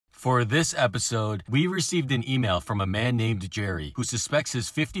For this episode, we received an email from a man named Jerry who suspects his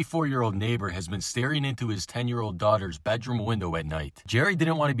 54-year-old neighbor has been staring into his 10-year-old daughter's bedroom window at night. Jerry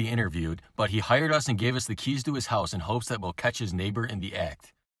didn't want to be interviewed, but he hired us and gave us the keys to his house in hopes that we'll catch his neighbor in the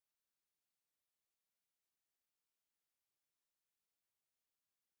act.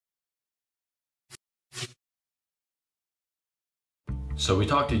 So we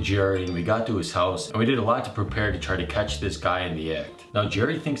talked to Jerry and we got to his house and we did a lot to prepare to try to catch this guy in the act. Now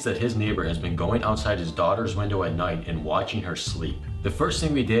Jerry thinks that his neighbor has been going outside his daughter's window at night and watching her sleep. The first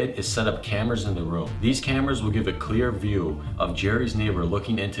thing we did is set up cameras in the room. These cameras will give a clear view of Jerry's neighbor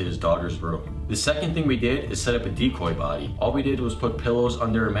looking into his daughter's room. The second thing we did is set up a decoy body. All we did was put pillows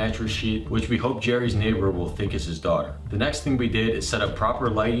under a mattress sheet, which we hope Jerry's neighbor will think is his daughter. The next thing we did is set up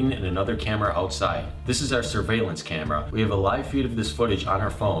proper lighting and another camera outside. This is our surveillance camera. We have a live feed of this footage on our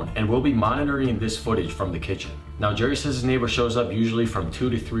phone and we'll be monitoring this footage from the kitchen. Now Jerry says his neighbor shows up usually from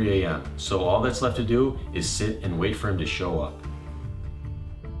 2 to 3 a.m. So all that's left to do is sit and wait for him to show up.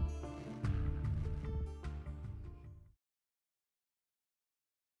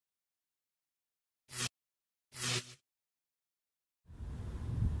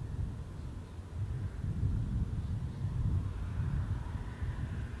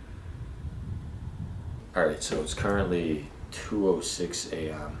 Alright, so it's currently 2:06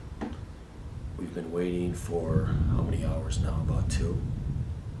 a.m. We've been waiting for how many hours now? About 2?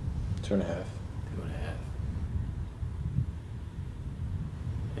 2.5. 2.5.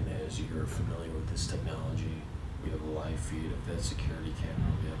 And as you're familiar with this technology, we have a live feed of that security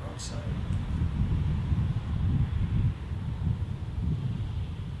camera we have outside.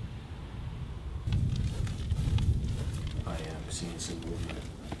 I am seeing some movement.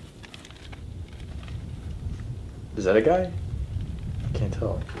 Is that a guy? I can't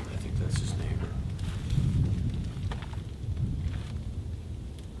tell. I think that's his neighbor.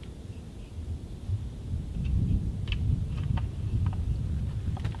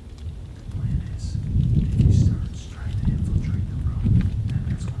 The plan is, if he starts trying to infiltrate the room, then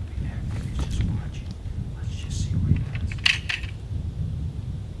there's going to be active. He's just watching. Let's just see what he does.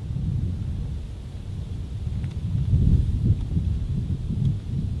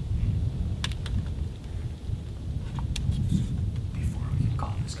 Before we can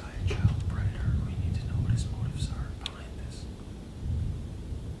call this guy a child predator, we need to know what his motives are behind this.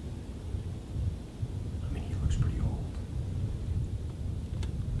 I mean, he looks pretty old.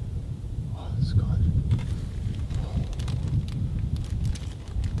 Oh, this is good.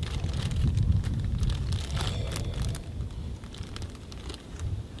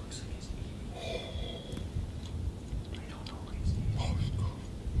 Looks like he's eating. I don't know what he's eating.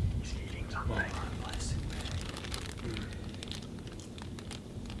 He's eating something on a plastic bag.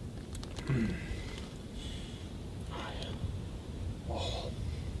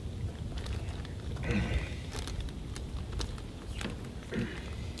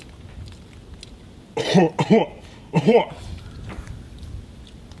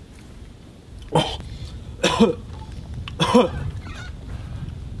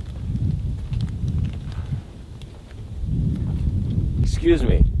 Excuse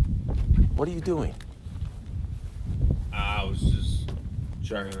me. What are you doing? I was just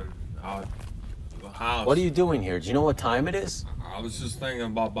checking out the house. What are you doing here? Do you know what time it is? I was just thinking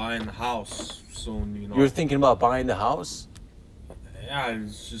about buying the house soon, you know. You were thinking about buying the house? Yeah, I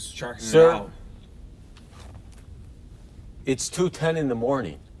was just checking Sir? it out. It's 2:10 in the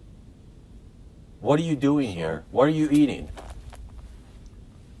morning. What are you doing here? What are you eating?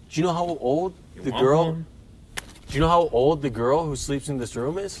 Do you know how old You the want girl? one? Do you know how old the girl who sleeps in this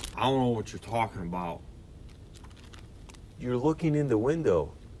room is? I don't know what you're talking about. You're looking in the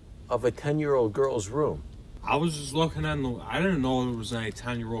window of a 10-year-old girl's room. I was just looking at the... I didn't know there was any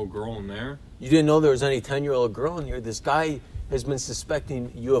 10-year-old girl in there. You didn't know there was any 10-year-old girl in here. This guy has been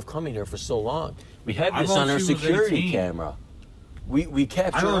suspecting you of coming here for so long. We have I this thought on our she was security 18. camera. We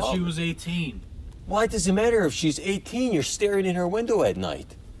capture I thought all. she was 18. Why does it matter if she's 18? You're staring in her window at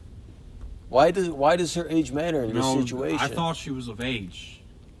night. Why does her age matter in this situation? I thought she was of age.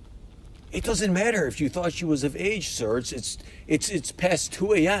 It doesn't matter if you thought she was of age, sir. It's past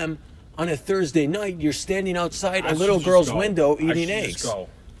 2 a.m. on a Thursday night. You're standing outside a little girl's window eating eggs.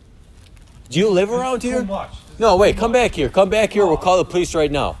 Do you live around here? No, wait. Come back here. Come back here. We'll call the police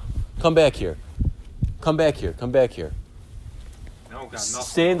right now. Come back here. Come back here. Come back here. I don't got nothing.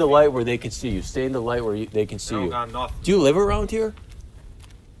 Stay in the light where they can see you. Stay in the light where they can see I don't you. got nothing. Do you live around here?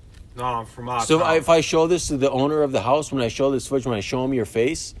 No, I'm from out So town. if I show this to the owner of the house, when I show this footage, when I show him your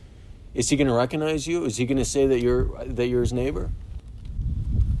face, is he going to recognize you? Is he going to say that you're his neighbor?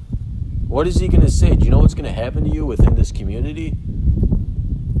 What is he going to say? Do you know what's going to happen to you within this community?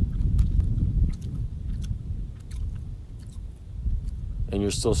 And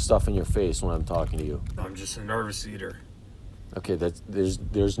you're still stuffing your face when I'm talking to you. I'm just a nervous eater. Okay,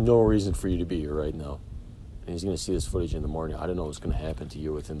 there's no reason for you to be here right now. And he's gonna see this footage in the morning. I don't know what's gonna happen to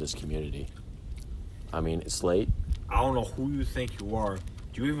you within this community. I mean, it's late. I don't know who you think you are.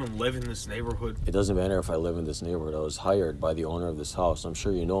 Do you even live in this neighborhood? It doesn't matter if I live in this neighborhood. I was hired by the owner of this house. I'm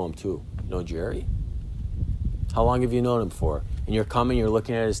sure you know him too. You know Jerry? How long have you known him for? And you're coming, you're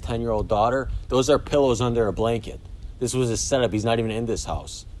looking at his 10-year-old daughter? Those are pillows under a blanket. This was his setup. He's not even in this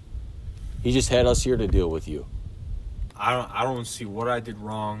house. He just had us here to deal with you. I don't see what I did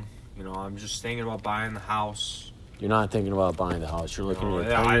wrong. You know, I'm just thinking about buying the house. You're not thinking about buying the house. You're looking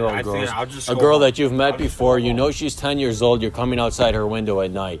at a I 10-year-old girl. I'll just A go girl home. that you've met I'll just before. go You home. know she's 10 years old. You're coming outside her window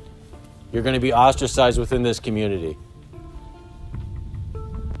at night. You're going to be ostracized within this community.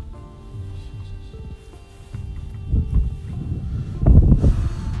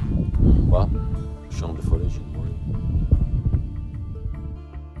 Well, show him the footage in the morning.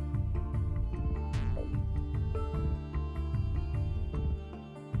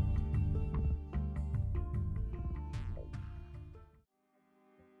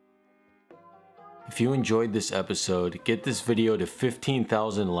 If you enjoyed this episode, get this video to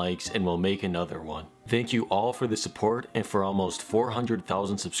 15,000 likes and we'll make another one. Thank you all for the support and for almost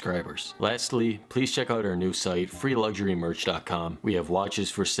 400,000 subscribers. Lastly, please check out our new site, freeluxurymerch.com. We have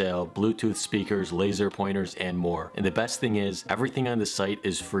watches for sale, Bluetooth speakers, laser pointers, and more. And the best thing is, everything on the site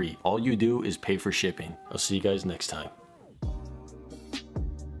is free. All you do is pay for shipping. I'll see you guys next time.